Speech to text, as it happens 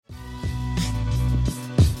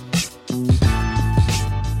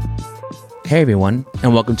Hey everyone,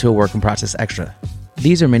 and welcome to A Work in Process Extra.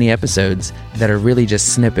 These are mini episodes that are really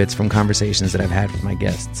just snippets from conversations that I've had with my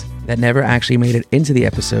guests that never actually made it into the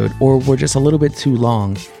episode or were just a little bit too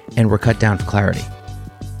long and were cut down for clarity.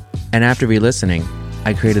 And after re-listening,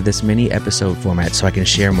 I created this mini episode format so I can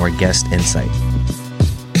share more guest insight.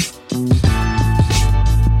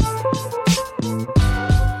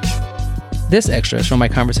 This extra is from my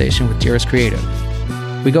conversation with Dearest Creative.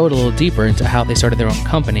 We go a little deeper into how they started their own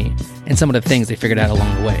company and some of the things they figured out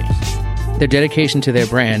along the way. Their dedication to their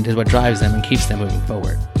brand is what drives them and keeps them moving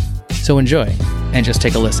forward. So enjoy and just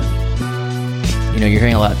take a listen. You know, you're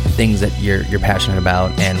hearing a lot of things that you're passionate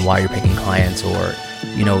about and why you're picking clients, or,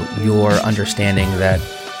 you know, your understanding that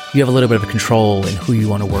you have a little bit of a control in who you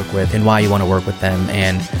want to work with and why you want to work with them,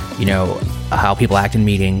 and, you know, how people act in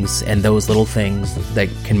meetings and those little things that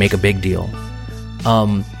can make a big deal.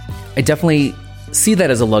 I definitely see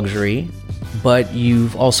that as a luxury, but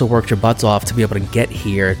you've also worked your butts off to be able to get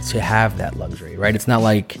here to have that luxury, right? It's not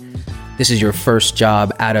like this is your first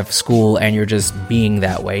job out of school and you're just being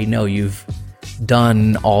that way. No, you've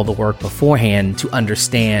done all the work beforehand to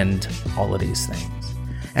understand all of these things.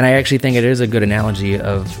 And I actually think it is a good analogy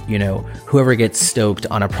of, you know, whoever gets stoked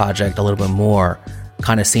on a project a little bit more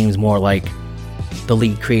kind of seems more like the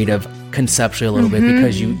lead creative conceptually a little bit,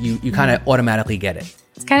 because you kind of automatically get it.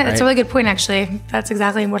 It's kind of, right? It's a really good point, actually. That's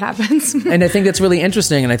exactly what happens. And I think that's really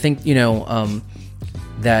interesting. And I think, you know,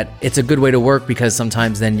 that it's a good way to work, because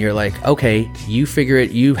sometimes then you're like, okay, you figure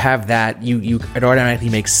it, you have that, it automatically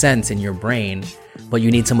makes sense in your brain, but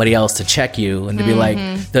you need somebody else to check you and to be like,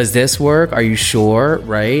 does this work? Are you sure?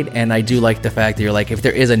 Right? And I do like the fact that you're like, if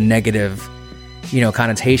there is a negative, you know,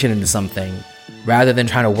 connotation into something, rather than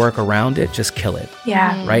trying to work around it, just kill it.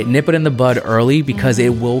 Yeah. Right? Nip it in the bud early, because it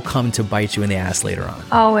will come to bite you in the ass later on.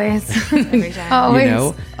 Always. Every time. Always. You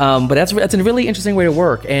know? But that's a really interesting way to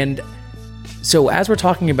work. And so as we're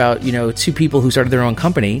talking about, you know, two people who started their own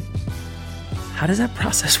company, how does that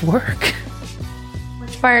process work?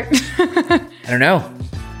 Which part? I don't know.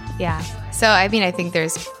 Yeah. So, I mean, I think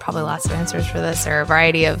there's probably lots of answers for this, or a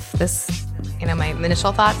variety of this, you know, my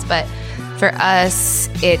initial thoughts. But for us,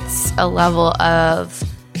 it's a level of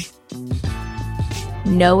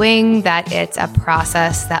knowing that it's a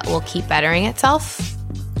process that will keep bettering itself.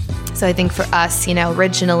 So I think for us, you know,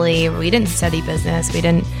 originally we didn't study business. We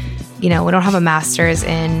didn't, you know, we don't have a master's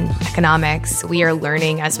in economics. We are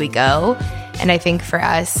learning as we go. And I think for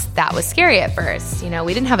us, that was scary at first. You know,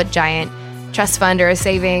 we didn't have a giant trust fund or a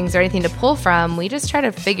savings or anything to pull from. We just try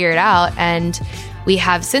to figure it out. And we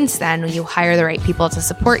have since then, when you hire the right people to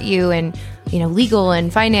support you, and, you know, legal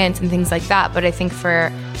and finance and things like that. But I think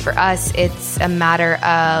for us, it's a matter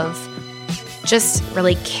of just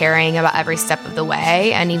really caring about every step of the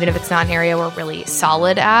way. And even if it's not an area we're really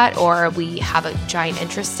solid at or we have a giant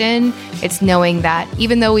interest in, it's knowing that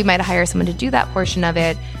even though we might hire someone to do that portion of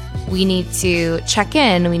it, we need to check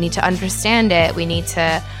in, we need to understand it, we need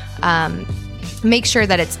to make sure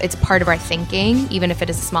that it's part of our thinking, even if it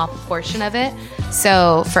is a small portion of it.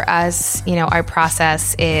 So for us, you know, our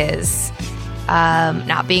process is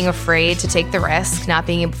not being afraid to take the risk, not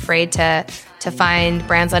being afraid to find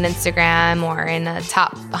brands on Instagram or in a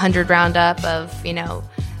top 100 roundup of, you know,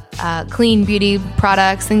 clean beauty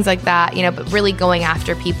products, things like that, you know, but really going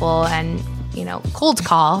after people and, you know, cold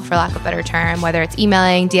call, for lack of a better term, whether it's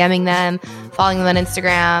emailing, DMing them, following them on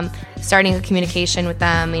Instagram, starting a communication with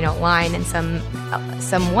them, you know, line in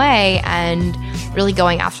some way, and really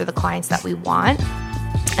going after the clients that we want.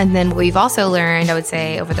 And then what we've also learned, I would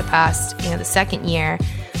say, over the past, you know, the second year,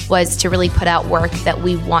 was to really put out work that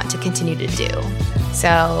we want to continue to do.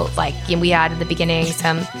 So, like, you know, we had at the beginning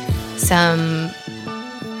some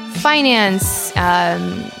finance,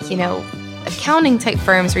 you know, accounting type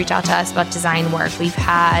firms reach out to us about design work. We've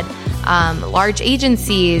had large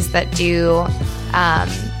agencies that do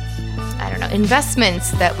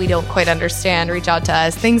investments that we don't quite understand reach out to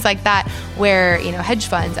us, things like that, where, you know, hedge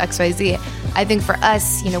funds, XYZ. I think for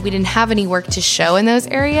us, you know, we didn't have any work to show in those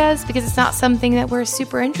areas because it's not something that we're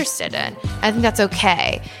super interested in. I think that's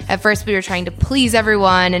okay. At first, we were trying to please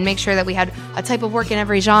everyone and make sure that we had a type of work in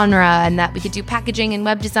every genre, and that we could do packaging and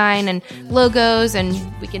web design and logos, and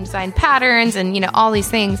we can design patterns and, you know, all these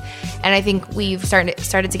things. And I think we've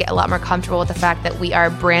started to get a lot more comfortable with the fact that we are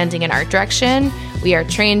branding an art direction. We are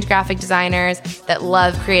trained graphic designers that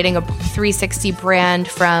love creating a 360 brand,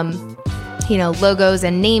 from, you know, logos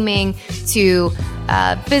and naming to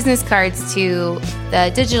business cards to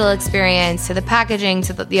the digital experience to the packaging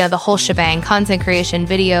to the whole shebang, content creation,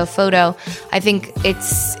 video, photo. I think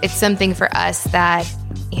it's something for us that,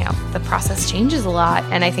 you know, the process changes a lot,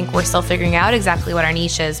 and I think we're still figuring out exactly what our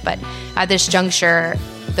niche is. But at this juncture,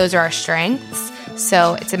 those are our strengths.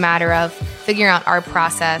 So it's a matter of figuring out our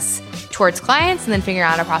process towards clients and then figuring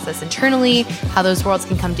out our process internally, how those worlds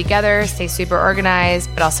can come together, stay super organized,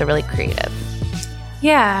 but also really creative.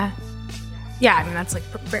 Yeah. Yeah, I mean, that's like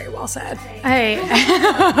very well said.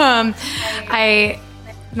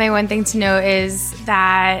 My one thing to note is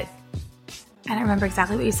that, I don't remember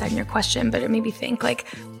exactly what you said in your question, but it made me think, like,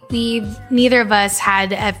 neither of us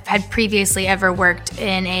had previously ever worked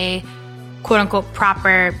in a quote unquote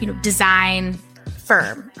proper, design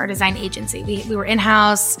firm or design agency. We were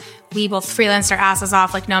in-house. We both freelanced our asses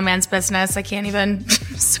off like no man's business. I can't even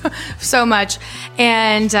so much.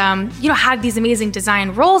 And, had these amazing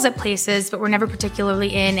design roles at places, but were never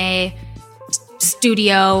particularly in a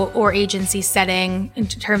studio or agency setting in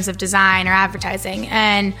terms of design or advertising.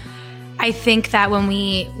 And I think that when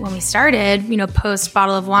we started, post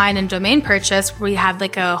bottle of wine and domain purchase, we had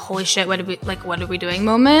like a holy shit, what are we doing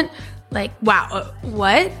moment? Like, wow,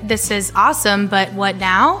 what? This is awesome, but what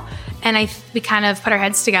now? And we kind of put our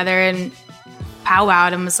heads together and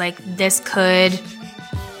powwowed and was like, this could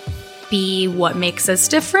be what makes us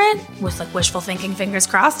different, with like wishful thinking, fingers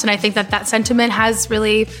crossed. And I think that sentiment has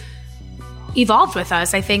really evolved with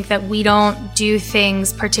us. I think that we don't do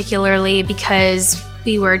things particularly because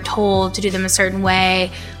we were told to do them a certain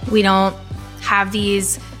way. We don't have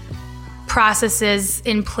these processes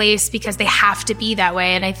in place because they have to be that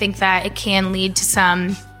way. And I think that it can lead to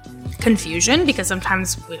some confusion because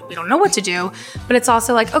sometimes we don't know what to do. But it's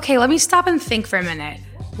also like, okay, let me stop and think for a minute.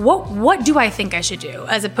 What do I think I should do,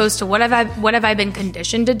 as opposed to what have I been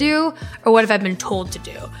conditioned to do, or what have I been told to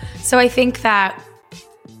do? So I think that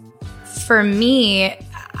for me,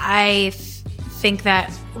 I think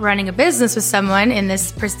that running a business with someone in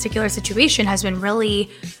this particular situation has been really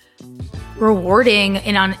rewarding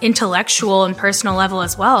and on intellectual and personal level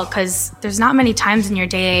as well, because there's not many times in your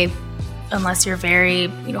day, unless you're very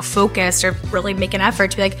focused or really make an effort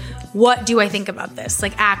to be like, what do I think about this?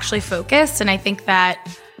 Like, actually focus. And I think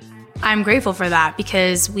that I'm grateful for that,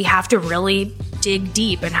 because we have to really dig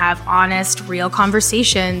deep and have honest, real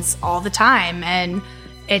conversations all the time. And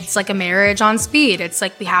it's like a marriage on speed. It's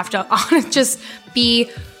like we have to just be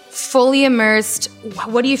fully immersed.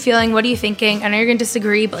 What are you feeling? What are you thinking? I know you're going to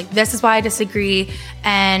disagree, but like, this is why I disagree,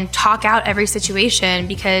 and talk out every situation,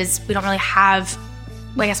 because we don't really have,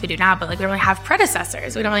 well, I guess we do now, but like, we don't really have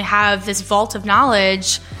predecessors. We don't really have this vault of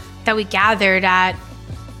knowledge that we gathered at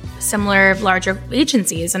similar larger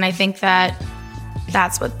agencies. And I think that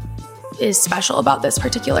that's what is special about this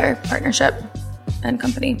particular partnership and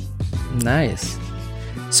company. Nice.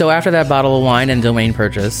 So after that bottle of wine and domain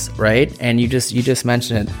purchase, right? And you just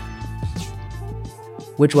mentioned it.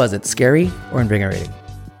 Which was it, scary or invigorating?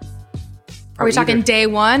 Are we talking day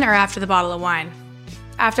one or after the bottle of wine?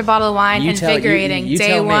 After bottle of wine, invigorating.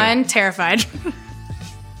 Day one, terrified.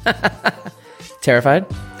 Terrified?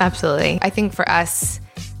 Absolutely. I think for us,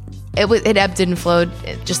 it ebbed and flowed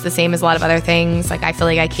just the same as a lot of other things. Like, I feel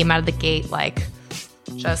like I came out of the gate like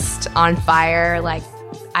just on fire, like,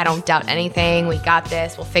 I don't doubt anything. We got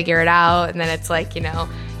this. We'll figure it out. And then it's like,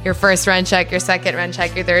 your first rent check, your second rent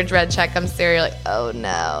check, your third rent check comes through. You're like, oh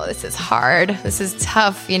no, this is hard. This is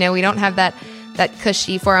tough. We don't have that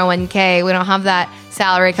cushy 401k. We don't have that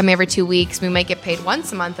salary coming every 2 weeks. We might get paid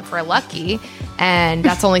once a month if we're lucky. And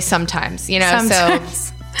that's only sometimes, Sometimes.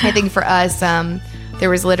 So I think for us, there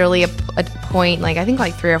was literally a point, like I think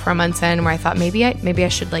like 3 or 4 months in, where I thought maybe I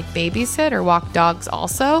should like babysit or walk dogs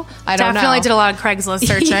also. I don't know. Definitely did a lot of Craigslist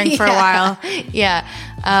searching for a while. Yeah.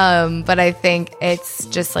 But I think it's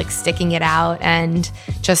just like sticking it out and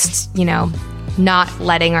just, not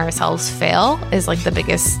letting ourselves fail is like the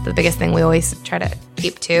biggest thing we always try to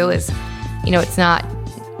keep to is, it's not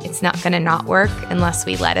going to not work unless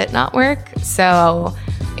we let it not work. So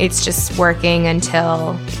it's just working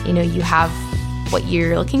until, you have what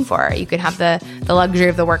you're looking for. You can have the luxury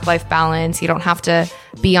of the work-life balance. You don't have to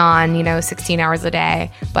be on, 16 hours a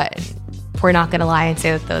day, but we're not going to lie and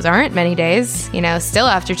say that those aren't many days, still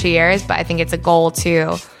after 2 years, but I think it's a goal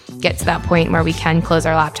to get to that point where we can close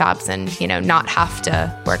our laptops and, not have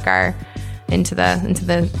to work into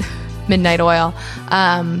the midnight oil.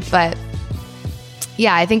 But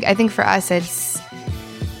yeah, I think for us,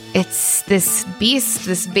 it's this beast,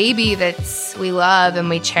 this baby that we love and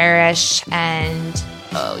we cherish, and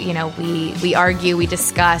we argue, we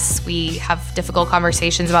discuss, we have difficult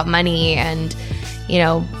conversations about money, and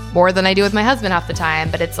more than I do with my husband half the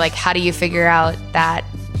time. But it's like, how do you figure out that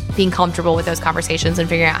being comfortable with those conversations and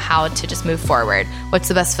figuring out how to just move forward? What's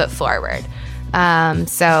the best foot forward?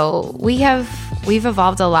 So we've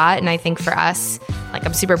evolved a lot, and I think for us, like,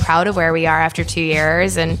 I'm super proud of where we are after 2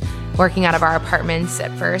 years and working out of our apartments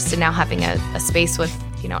at first, and now having a space with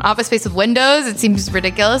an office space with windows. It seems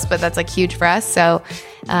ridiculous, but that's like huge for us. So,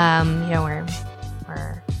 we're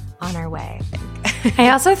on our way, I think. I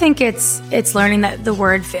also think it's learning that the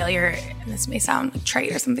word failure, and this may sound like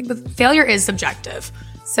trite or something, but failure is subjective.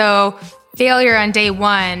 So failure on day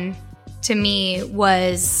one to me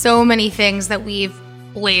was so many things that we've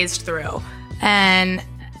blazed through. And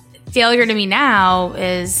failure to me now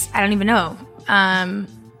is, I don't even know, not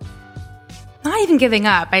even giving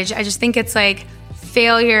up. I just think it's like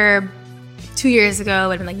failure 2 years ago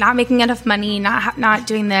would have been like not making enough money, not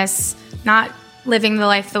doing this, not living the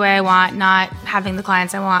life the way I want, not having the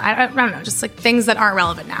clients I want. I don't know, just like things that aren't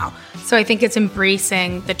relevant now. So I think it's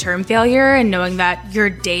embracing the term failure and knowing that your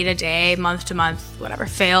day-to-day, month-to-month, whatever,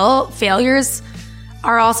 failures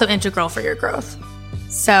are also integral for your growth.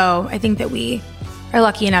 So I think that we are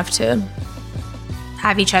lucky enough to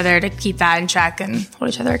have each other to keep that in check and hold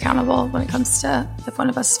each other accountable when it comes to if one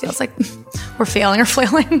of us feels like we're failing or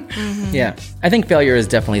flailing. Mm-hmm. Yeah. I think failure is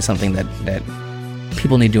definitely something that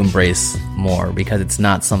people need to embrace more, because it's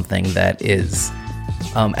not something that is,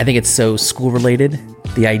 I think it's so school related,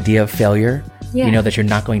 the idea of failure, that you're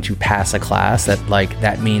not going to pass a class,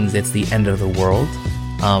 that means it's the end of the world.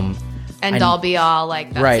 End all be all,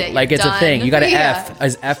 like that's right, it, like it's done. A thing. You got an F.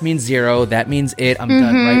 As F means 0, that means it. I'm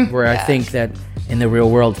done. Right. Where I think that in the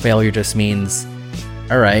real world, failure just means,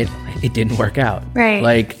 all right, it didn't work out. Right.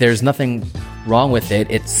 Like there's nothing wrong with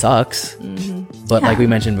it. It sucks. But like we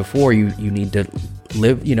mentioned before, you need to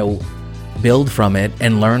live, build from it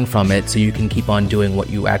and learn from it so you can keep on doing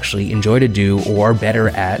what you actually enjoy to do or better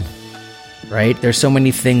at. Right. There's so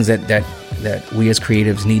many things that we as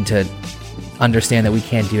creatives need to understand, that we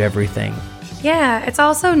can't do everything. Yeah, it's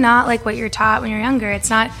also not like what you're taught when you're younger.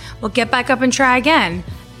 It's not, well, get back up and try again.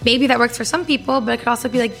 Maybe that works for some people, but it could also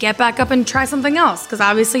be like, get back up and try something else, because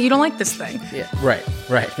obviously you don't like this thing. Yeah, right.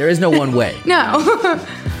 There is no one way. No.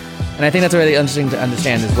 And I think that's really interesting to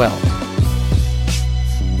understand as well.